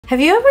Have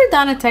you ever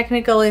done a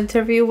technical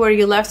interview where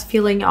you left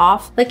feeling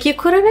off? Like you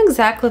couldn't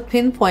exactly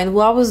pinpoint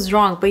what was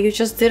wrong, but you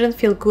just didn't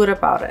feel good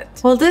about it?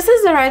 Well, this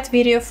is the right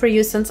video for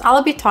you, since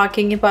I'll be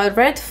talking about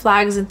red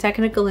flags in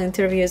technical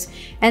interviews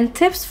and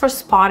tips for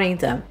spotting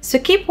them. So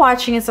keep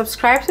watching and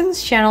subscribe to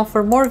this channel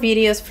for more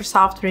videos for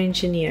software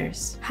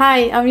engineers.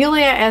 Hi, I'm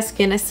Yulia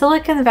Eskin, a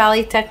Silicon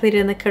Valley tech lead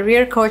and a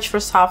career coach for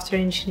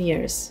software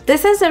engineers.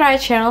 This is the right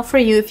channel for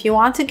you if you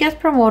want to get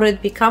promoted,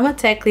 become a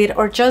tech lead,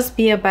 or just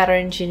be a better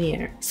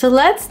engineer. So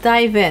let's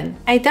dive in.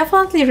 I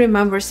definitely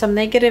remember some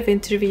negative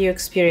interview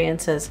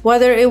experiences,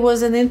 whether it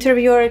was an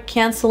interviewer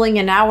canceling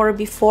an hour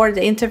before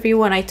the interview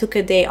when I took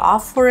a day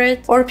off for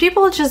it, or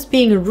people just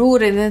being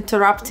rude and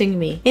interrupting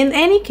me. In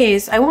any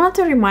case, I want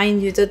to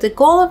remind you that the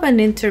goal of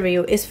an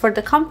interview is for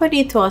the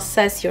company to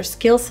assess your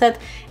skill set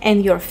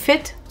and your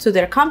fit to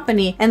their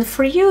company, and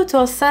for you to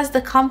assess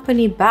the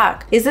company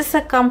back. Is this a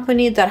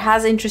company that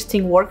has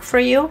interesting work for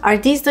you? Are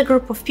these the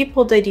group of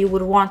people that you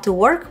would want to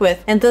work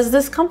with? And does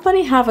this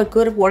company have a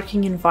good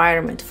working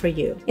environment for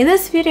you? In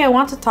this video, I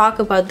want to talk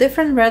about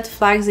different red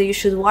flags that you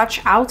should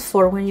watch out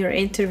for when you're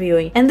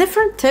interviewing, and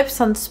different tips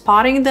on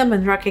spotting them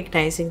and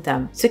recognizing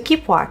them. So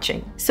keep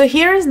watching. So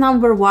here is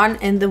number one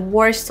and the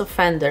worst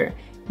offender: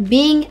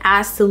 being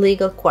asked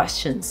illegal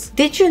questions.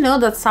 Did you know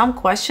that some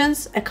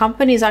questions a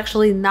company is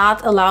actually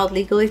not allowed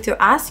legally to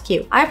ask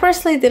you? I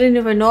personally didn't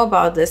even know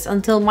about this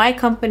until my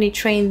company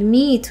trained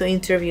me to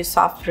interview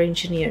software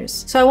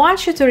engineers. So I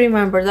want you to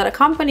remember that a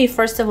company,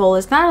 first of all,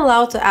 is not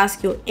allowed to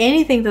ask you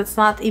anything that's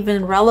not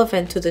even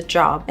relevant to the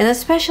job. And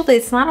especially,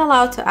 it's not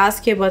allowed to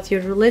ask you about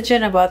your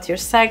religion, about your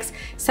sex,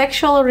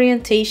 sexual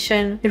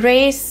orientation,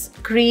 race,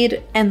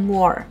 creed, and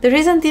more. The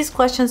reason these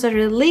questions are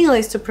illegal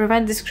is to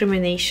prevent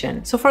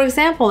discrimination. So for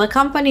example, a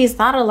company is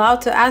not allowed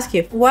to ask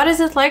you, what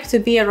is it like to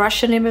be a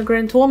Russian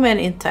immigrant woman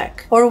in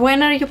tech? Or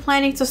when are you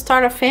planning to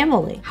start a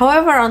family?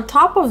 However, on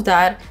top of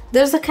that,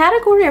 there's a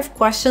category of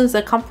questions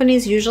that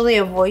companies usually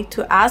avoid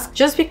to ask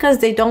just because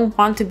they don't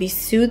want to be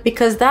sued,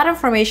 because that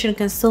information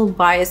can still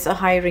bias a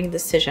hiring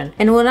decision.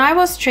 And when I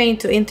was trained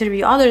to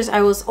interview others,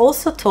 I was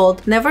also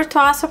told never to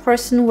ask a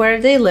person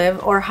where they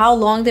live or how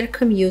long their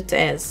commute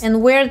is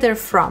and where they're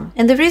from.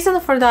 And the reason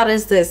for that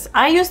is this: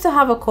 I used to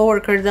have a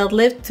coworker that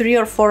lived 3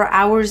 or 4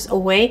 hours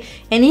away,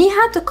 and he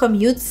had to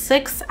commute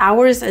 6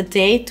 hours a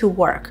day to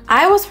work.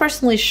 I was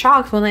personally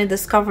shocked when I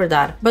discovered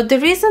that. But the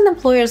reason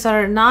employers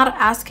are not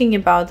asking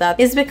about that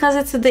is because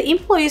it's the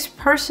employee's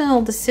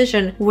personal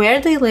decision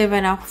where they live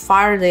and how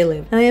far they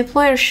live. And the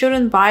employer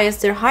shouldn't bias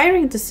their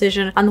hiring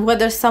decision on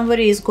whether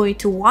somebody is going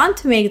to want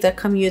to make the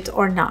commute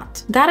or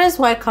not. That is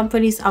why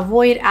companies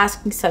avoid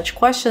asking such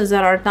questions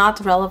that are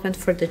not relevant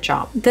for the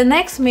job. The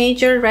next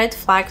major red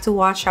flag to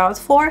watch out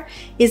for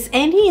is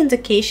any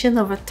indication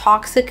of a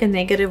toxic and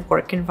negative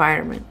work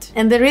environment.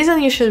 And the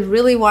reason you should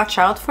really watch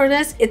out for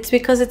this, it's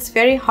because it's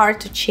very hard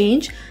to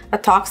change a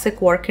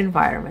toxic work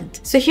environment.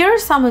 So here are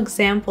some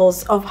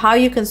examples of how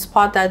you can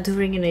spot that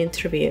during an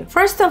interview.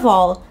 First of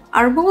all,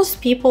 are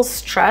most people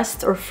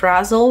stressed or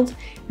frazzled?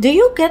 Do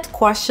you get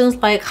questions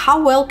like,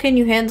 how well can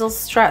you handle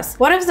stress?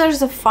 What if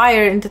there's a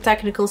fire in the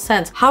technical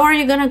sense? How are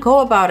you gonna go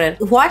about it?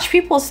 Watch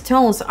people's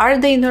tones. Are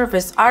they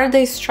nervous? Are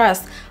they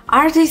stressed?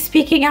 Are they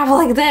speaking up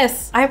like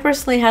this? I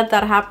personally had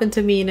that happen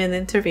to me in an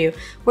interview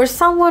where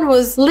someone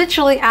was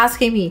literally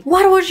asking me,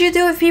 what would you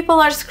do if people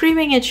are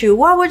screaming at you?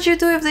 What would you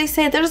do if they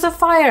say there's a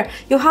fire?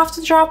 You have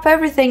to drop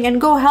everything and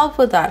go help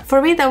with that.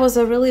 For me, that was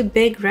a really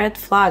big red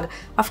flag.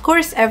 Of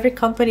course, every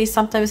company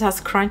sometimes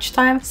has crunch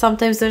time.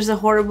 Sometimes there's a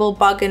horrible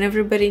bug and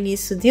everybody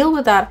needs to deal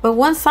with that. But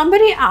when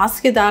somebody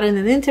asks you that in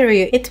an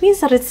interview, it means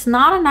that it's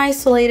not an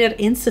isolated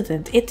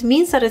incident. It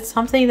means that it's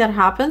something that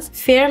happens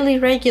fairly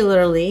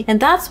regularly.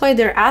 And that's why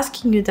they're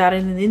asking you that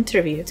in an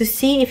interview, to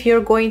see if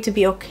you're going to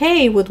be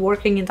okay with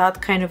working in that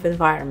kind of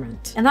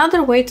environment.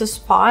 Another way to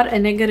spot a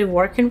negative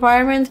work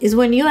environment is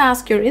when you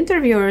ask your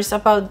interviewers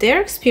about their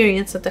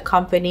experience at the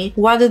company,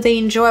 what do they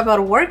enjoy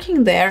about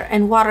working there,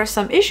 and what are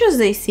some issues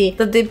they see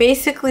that they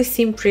basically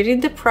seem pretty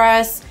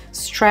depressed,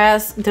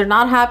 stressed, they're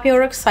not happy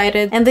or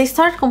excited, and they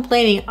start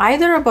complaining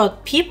either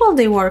about people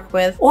they work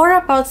with or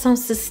about some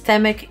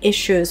systemic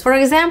issues. For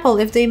example,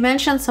 if they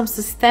mention some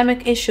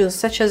systemic issues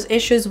such as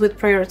issues with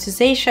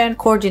prioritization,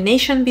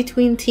 coordination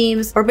between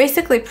teams, or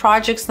basically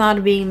projects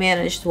not being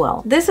managed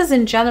well. This is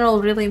in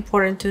general really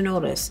important to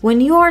notice. When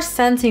you are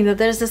sensing that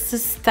there's a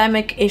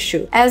systemic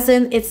issue, as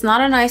in it's not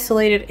an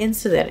isolated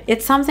incident,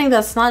 it's something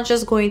that's not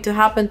just going to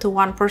happen to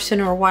one person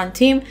or one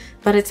team,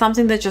 but it's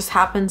something that just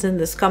happens in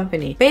this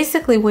company.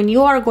 Basically, when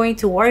you are going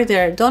to work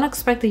there, don't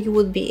expect that you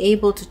would be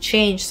able to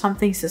change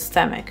something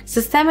systemic.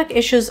 Systemic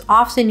issues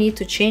often need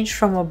to change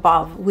from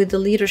above with the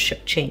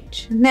leadership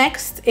change.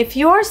 Next, if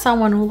you are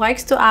someone who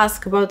likes to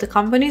ask about the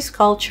company's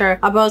culture,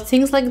 about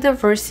things like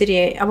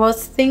diversity, about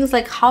things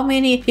like how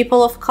many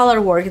people of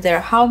color work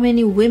there, how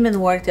many women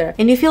work there,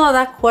 and you feel that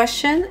that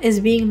question is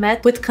being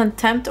met with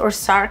contempt or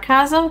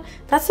sarcasm,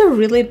 that's a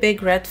really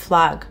big red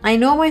flag. I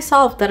know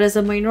myself that as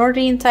a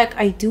minority in tech,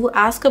 I do to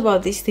ask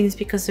about these things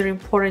because they're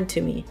important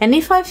to me. And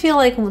if I feel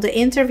like the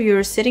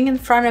interviewer sitting in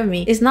front of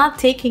me is not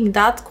taking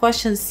that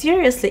question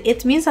seriously,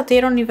 it means that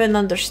they don't even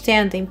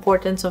understand the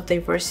importance of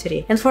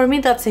diversity. And for me,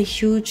 that's a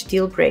huge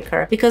deal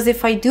breaker, because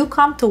if I do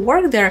come to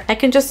work there, I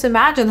can just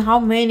imagine how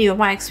many of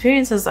my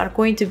experiences are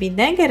going to be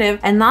negative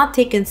and not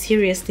taken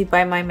seriously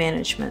by my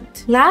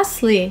management.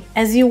 Lastly,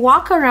 as you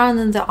walk around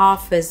in the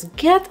office,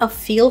 get a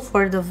feel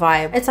for the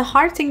vibe. It's a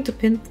hard thing to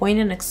pinpoint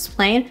and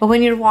explain, but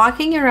when you're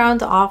walking around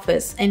the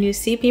office and you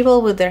see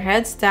people with their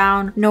heads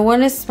down, no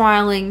one is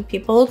smiling,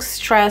 people look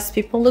stressed,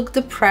 people look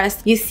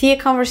depressed, you see a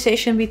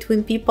conversation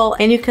between people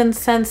and you can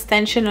sense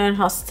tension and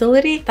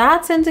hostility,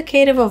 that's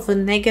indicative of a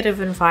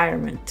negative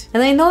environment.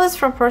 And I know this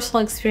from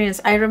personal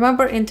experience. I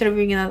remember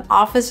interviewing in an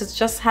office that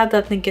just had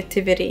that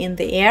negativity in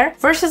the air,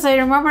 versus I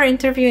remember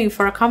interviewing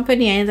for a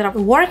company I ended up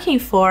working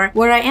for,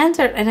 where I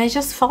entered and I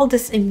just felt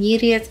this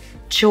immediate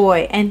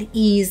joy and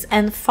ease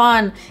and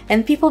fun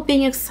and people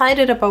being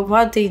excited about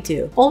what they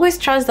do. Always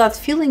trust that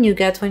feeling you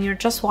get when you're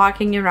just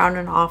walking around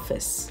an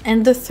office.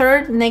 And the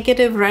third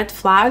negative red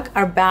flag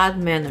are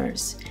bad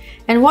manners.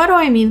 And what do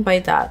I mean by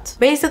that?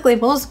 Basically,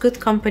 most good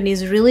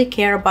companies really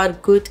care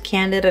about good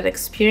candidate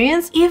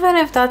experience, even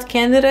if that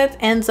candidate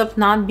ends up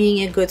not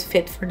being a good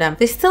fit for them.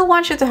 They still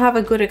want you to have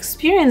a good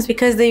experience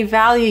because they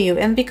value you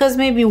and because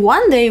maybe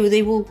one day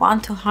they will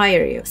want to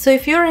hire you. So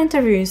if you're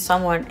interviewing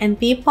someone and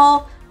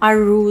people are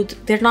rude,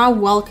 they're not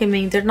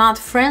welcoming, they're not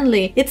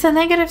friendly, it's a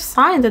negative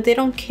sign that they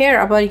don't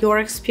care about your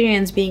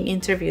experience being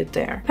interviewed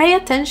there. Pay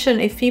attention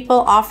if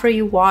people offer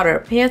you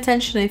water. Pay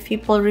attention if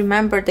people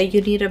remember that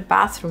you need a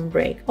bathroom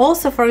break.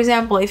 Also, for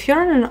example, if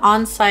you're in an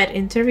on-site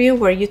interview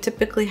where you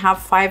typically have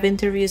 5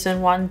 interviews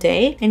in one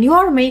day and you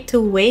are made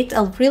to wait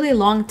a really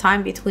long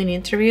time between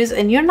interviews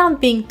and you're not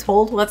being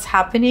told what's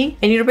happening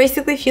and you're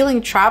basically feeling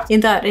trapped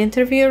in that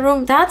interview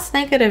room, that's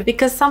negative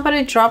because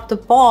somebody dropped the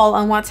ball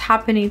on what's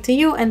happening to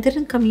you and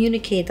didn't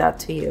communicate that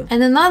to you.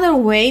 And another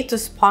way to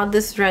spot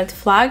this red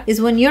flag is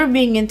when you're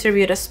being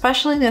interviewed,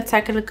 especially in a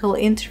technical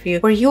interview,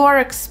 where you are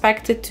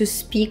expected to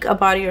speak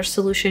about your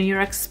solution, you're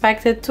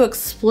expected to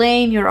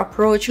explain your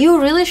approach.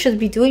 You really should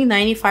be doing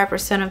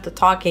 95% of the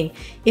talking.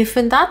 If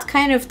in that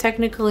kind of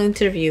technical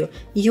interview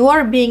you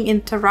are being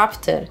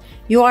interrupted,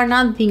 you are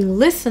not being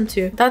listened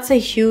to, that's a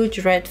huge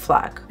red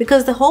flag.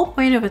 Because the whole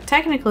point of a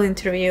technical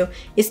interview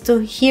is to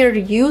hear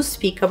you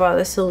speak about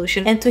the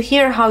solution and to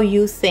hear how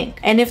you think.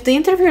 And if the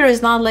interviewer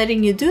is not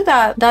letting you do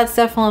that, that's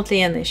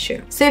definitely an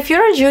issue. So if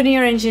you're a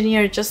junior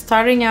engineer just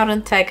starting out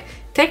in tech,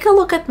 take a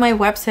look at my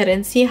website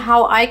and see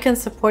how I can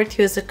support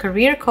you as a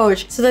career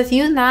coach so that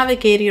you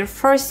navigate your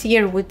first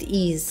year with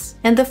ease.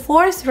 And the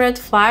fourth red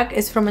flag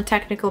is from a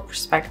technical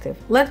perspective.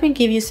 Let me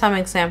give you some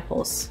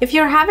examples. If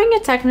you're having a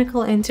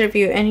technical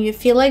interview and you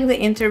feel like the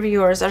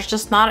interviewers are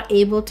just not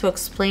able to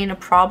explain a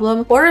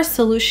problem or a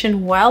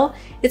solution well,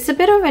 it's a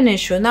bit of an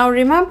issue. Now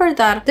remember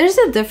that there's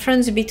a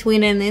difference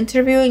between an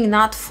interviewing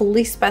not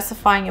fully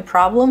specifying a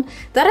problem.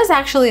 That is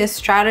actually a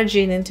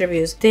strategy in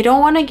interviews. They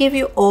don't want to give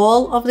you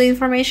all of the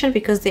information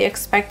because they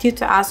expect you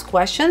to ask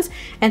questions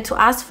and to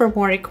ask for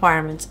more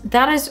requirements.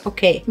 That is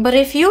okay. But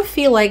if you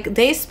feel like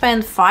they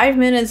spend 5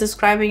 minutes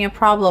describing a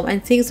problem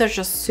and things are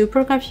just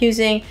super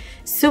confusing,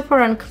 super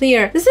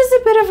unclear, this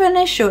is a bit of an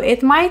issue.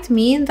 It might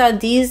mean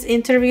that these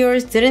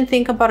interviewers didn't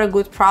think about a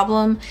good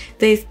problem.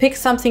 They picked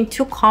something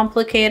too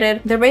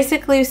complicated. They're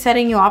basically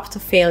setting you up to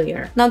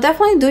failure. Now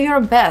definitely do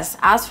your best.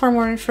 Ask for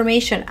more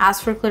information,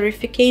 ask for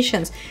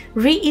clarifications,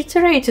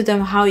 reiterate to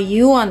them how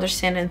you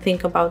understand and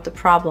think about the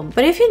problem.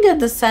 But if you get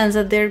the sense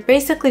that they're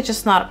basically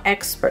just not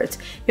experts,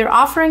 you're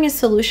offering a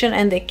solution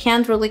and they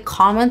can't really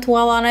comment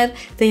well on it,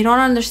 they don't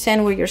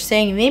understand what you're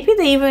saying, maybe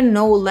they even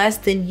know less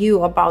than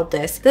you about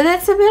this, then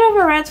it's a bit of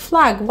a red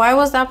flag. Why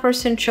was that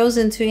person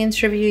chosen to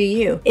interview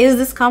you? Is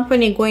this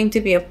company going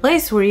to be a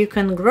place where you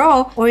can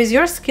grow, or is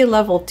your skill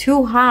level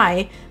too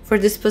high for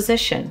this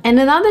position? And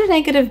another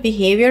negative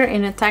behavior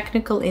in a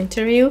technical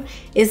interview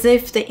is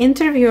if the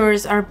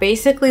interviewers are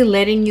basically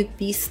letting you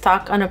be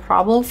stuck on a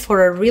problem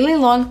for a really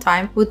long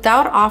time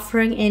without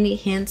offering any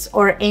hints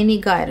or any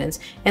guidance,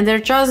 and they're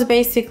just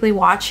basically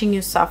watching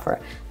you suffer.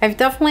 I've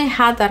definitely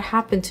had that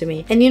happen to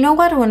me. And you know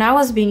what? When I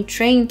was being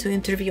trained to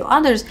interview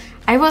others,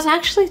 I was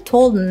actually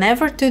told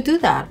never to do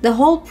that. The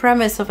whole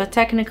premise of a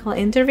technical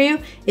interview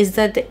is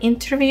that the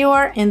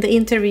interviewer and the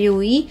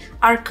interviewee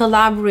are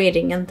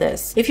collaborating in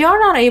this. If you are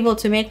not able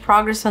to make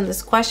progress on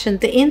this question,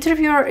 the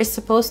interviewer is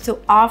supposed to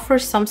offer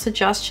some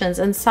suggestions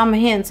and some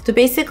hints to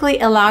basically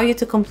allow you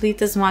to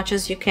complete as much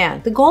as you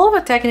can. The goal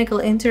of a technical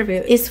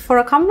interview is for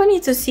a company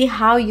to see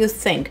how you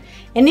think.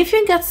 And if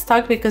you get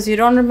stuck because you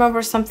don't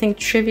remember something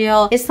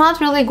trivial, it's not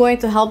really going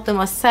to help them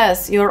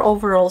assess your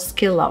overall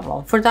skill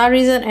level. For that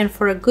reason, and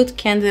for a good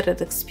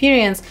candidate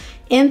experience,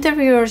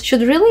 Interviewers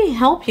should really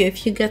help you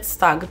if you get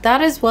stuck. That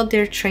is what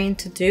they're trained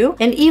to do.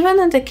 And even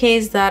in the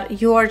case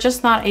that you are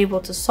just not able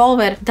to solve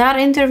it, that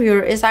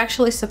interviewer is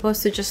actually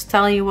supposed to just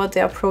tell you what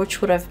the approach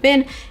would have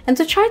been and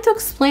to try to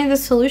explain the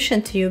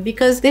solution to you,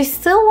 because they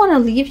still want to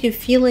leave you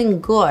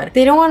feeling good.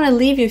 They don't want to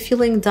leave you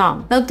feeling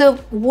dumb. Now, the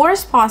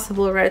worst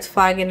possible red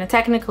flag in a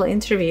technical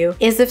interview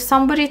is if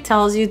somebody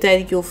tells you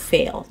that you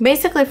failed.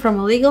 Basically, from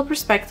a legal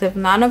perspective,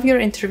 none of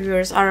your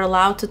interviewers are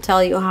allowed to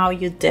tell you how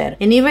you did.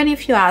 And even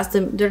if you ask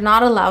them, they're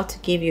not allowed to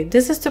give you.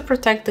 This is to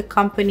protect the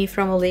company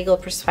from a legal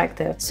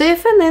perspective. So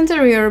if an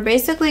interviewer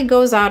basically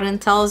goes out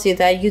and tells you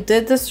that you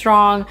did this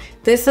wrong,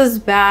 this is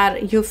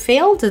bad, you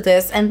failed at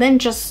this, and then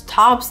just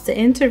stops the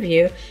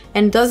interview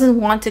and doesn't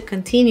want to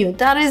continue,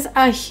 that is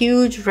a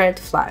huge red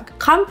flag.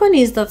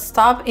 Companies that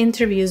stop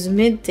interviews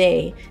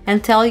midday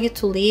and tell you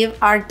to leave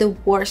are the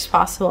worst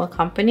possible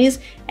companies,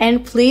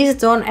 and please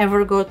don't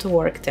ever go to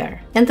work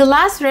there. And the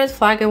last red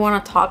flag I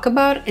want to talk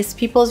about is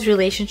people's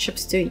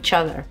relationships to each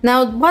other.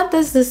 Now, what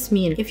does this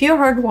mean? If you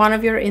heard one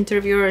of your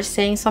interviewers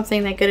saying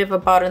something negative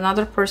about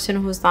another person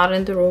who's not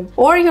in the room,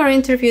 or you're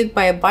interviewed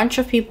by a bunch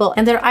of people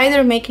and they're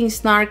either making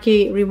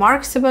snarky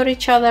remarks about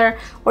each other,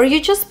 or you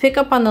just pick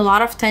up on a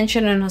lot of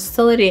tension and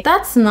hostility,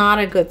 that's not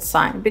a good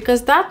sign,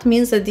 because that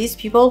means that these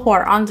people who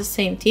are on the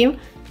same team,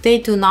 they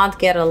do not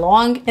get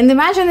along. And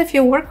imagine if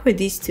you work with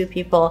these two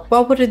people,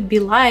 what would it be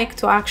like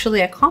to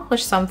actually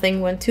accomplish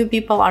something when two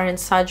people are in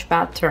such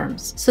bad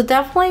terms? So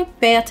definitely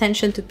pay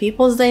attention to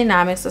people's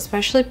dynamics,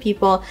 especially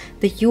people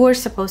that you are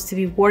supposed to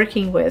be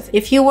working with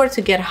if you were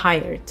to get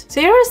hired.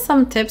 So here are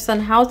some tips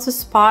on how to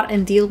spot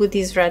and deal with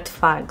these red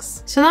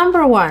flags. So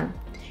number one,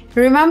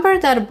 remember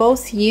that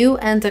both you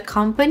and the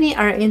company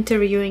are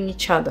interviewing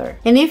each other.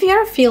 And if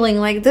you're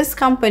feeling like this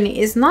company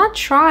is not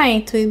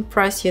trying to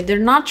impress you, they're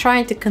not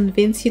trying to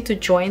convince you to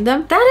join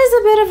them, that is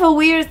a bit of a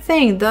weird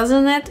thing,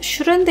 doesn't it?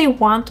 Shouldn't they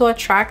want to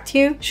attract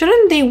you?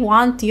 Shouldn't they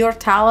want your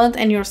talent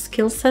and your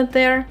skill set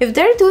there? If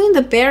they're doing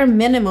the bare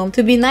minimum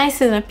to be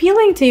nice and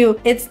appealing to you,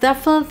 it's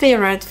definitely a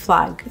red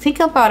flag. Think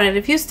about it.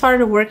 If you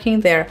started working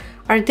there,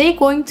 are they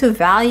going to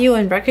value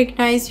and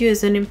recognize you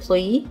as an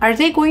employee? Are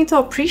they going to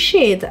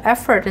appreciate the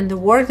effort and the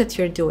work that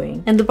you're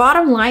doing? And the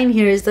bottom line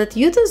here is that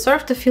you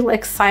deserve to feel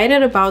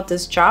excited about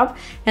this job,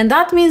 and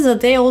that means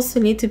that they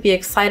also need to be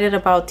excited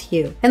about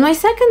you. And my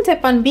second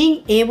tip on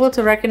being able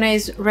to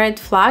recognize red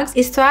flags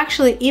is to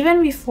actually,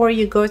 even before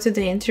you go to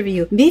the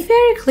interview, be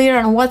very clear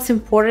on what's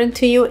important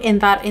to you in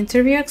that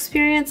interview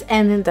experience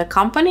and in the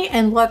company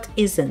and what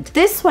isn't.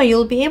 This way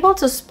you'll be able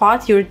to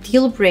spot your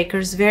deal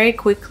breakers very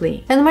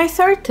quickly. And my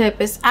third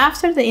tip is,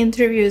 after the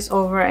interview is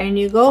over and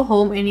you go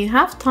home and you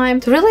have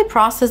time to really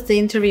process the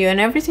interview and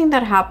everything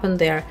that happened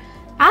there,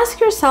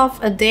 ask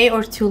yourself a day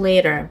or two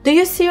later, do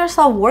you see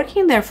yourself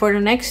working there for the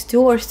next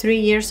 2 or 3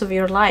 years of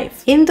your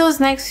life? In those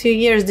next few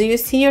years, do you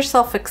see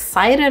yourself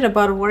excited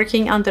about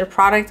working on their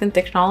product and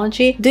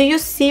technology? Do you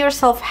see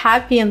yourself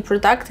happy and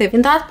productive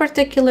in that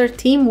particular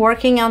team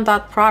working on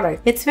that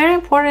product? It's very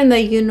important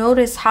that you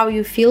notice how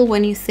you feel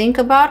when you think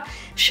about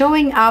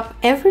showing up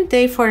every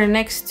day for the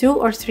next 2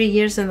 or 3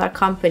 years in that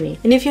company.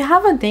 And if you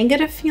have a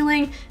negative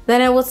feeling,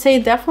 then I would say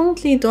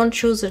definitely don't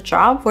choose a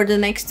job for the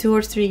next 2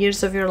 or 3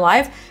 years of your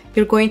life.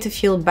 You're going to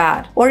feel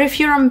bad. Or if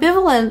you're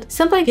ambivalent,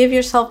 simply give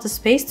yourself the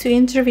space to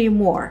interview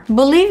more.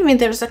 Believe me,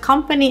 there's a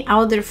company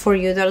out there for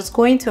you that is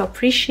going to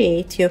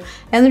appreciate you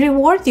and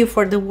reward you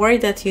for the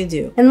work that you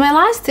do. And my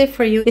last tip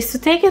for you is to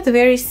take it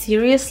very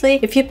seriously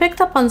if you picked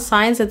up on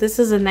signs that this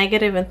is a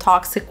negative and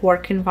toxic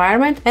work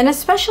environment, and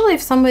especially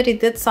if somebody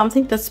did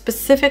something that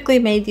specifically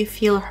made you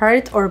feel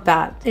hurt or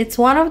bad. It's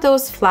one of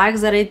those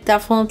flags that I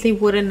definitely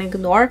wouldn't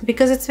ignore,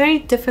 because it's very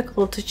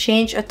difficult to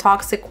change a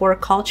toxic work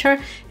culture.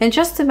 And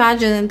just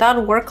imagine, in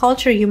that work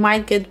culture, you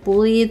might get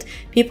bullied,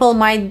 people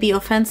might be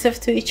offensive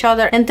to each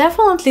other, and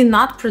definitely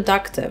not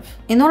productive.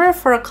 In order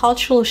for a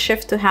cultural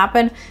shift to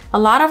happen, a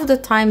lot of the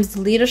times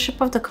the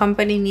leadership of the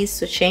company needs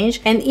to change,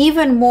 and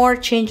even more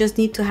changes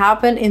need to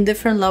happen in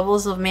different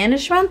levels of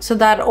management so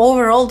that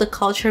overall the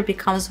culture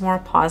becomes more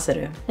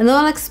positive. And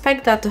don't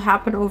expect that to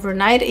happen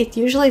overnight. It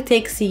usually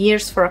takes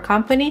years for a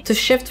company to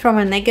shift from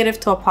a negative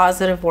to a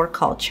positive work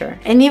culture.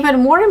 And even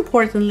more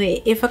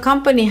importantly, if a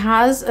company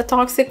has a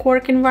toxic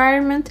work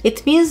environment,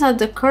 it means that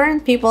the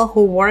current people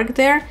who work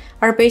there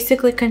are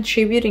basically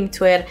contributing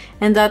to it,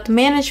 and that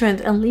management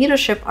and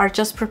leadership are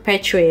just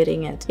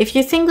perpetuating it. If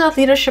you think that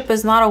leadership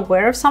is not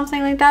aware of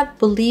something like that,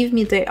 believe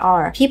me, they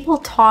are. People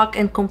talk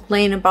and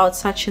complain about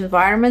such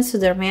environments to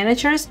their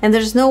managers, and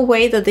there's no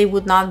way that they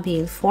would not be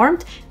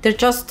informed. They're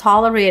just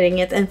tolerating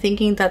it and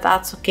thinking that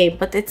that's okay,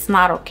 but it's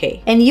not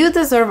okay. And you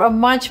deserve a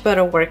much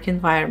better work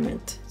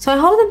environment. So I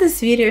hope that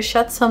this video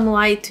shed some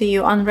light to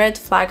you on red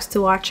flags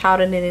to watch out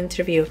in an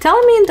interview.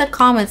 Tell me in the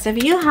comments,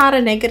 if you had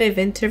a negative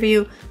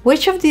interview,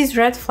 which of these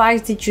red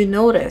flags did you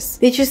notice?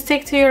 Did you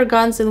stick to your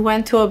guns and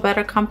went to a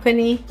better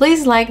company?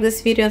 Please like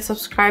this video and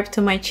subscribe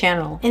to my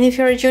channel. And if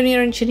you're a junior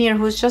engineer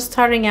who's just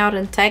starting out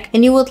in tech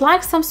and you would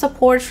like some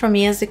support from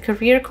me as a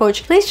career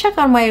coach, please check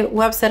out my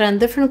website on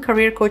different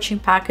career coaching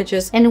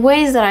packages. And and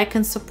ways that I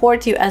can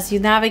support you as you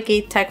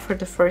navigate tech for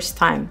the first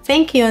time.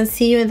 Thank you and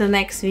see you in the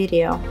next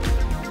video.